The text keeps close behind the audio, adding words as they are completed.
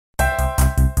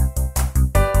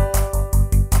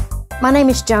My name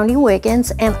is Joni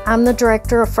Wiggins, and I'm the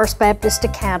director of First Baptist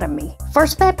Academy.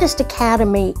 First Baptist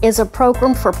Academy is a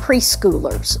program for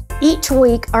preschoolers. Each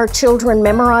week, our children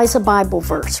memorize a Bible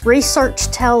verse. Research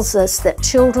tells us that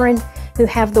children who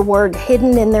have the Word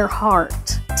hidden in their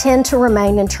heart tend to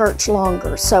remain in church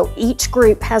longer. So each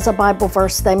group has a Bible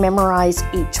verse they memorize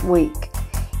each week.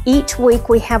 Each week,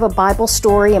 we have a Bible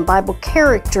story and Bible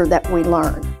character that we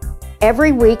learn.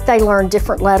 Every week, they learn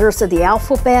different letters of the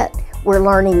alphabet. We're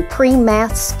learning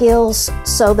pre-math skills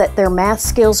so that their math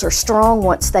skills are strong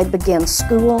once they begin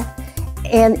school.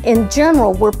 And in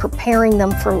general, we're preparing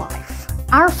them for life.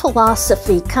 Our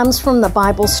philosophy comes from the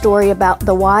Bible story about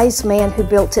the wise man who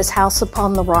built his house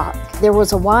upon the rock. There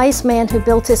was a wise man who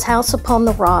built his house upon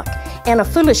the rock and a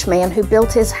foolish man who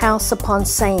built his house upon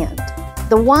sand.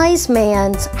 The wise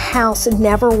man's house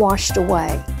never washed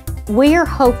away. We are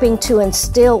hoping to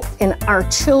instill in our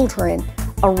children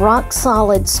a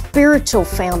rock-solid spiritual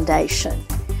foundation,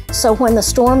 so when the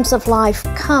storms of life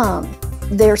come,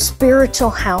 their spiritual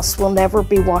house will never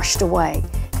be washed away.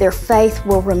 Their faith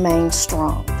will remain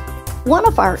strong. One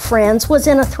of our friends was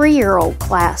in a 3-year-old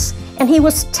class, and he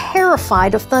was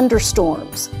terrified of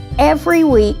thunderstorms. Every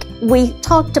week, we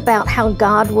talked about how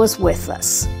God was with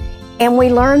us, and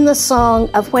we learned the song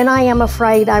of "When I Am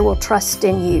Afraid, I Will Trust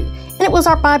in You," and it was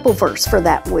our Bible verse for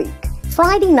that week.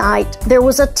 Friday night, there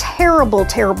was a terrible,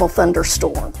 terrible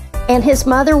thunderstorm, and his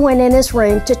mother went in his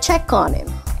room to check on him.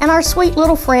 And our sweet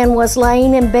little friend was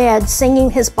laying in bed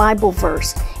singing his Bible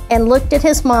verse and looked at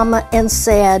his mama and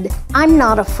said, "I'm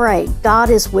not afraid, God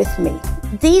is with me."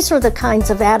 These are the kinds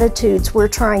of attitudes we're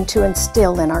trying to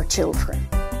instill in our children.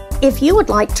 If you would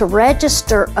like to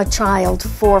register a child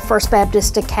for First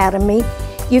Baptist Academy,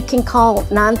 you can call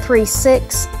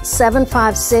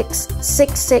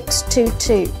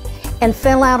 936-756-6622. and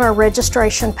fill out our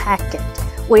registration packet.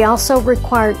 We also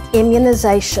require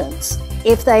immunizations.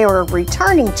 If they are a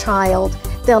returning child,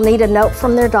 they'll need a note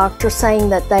from their doctor saying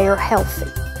that they are healthy.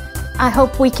 I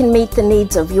hope we can meet the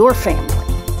needs of your family.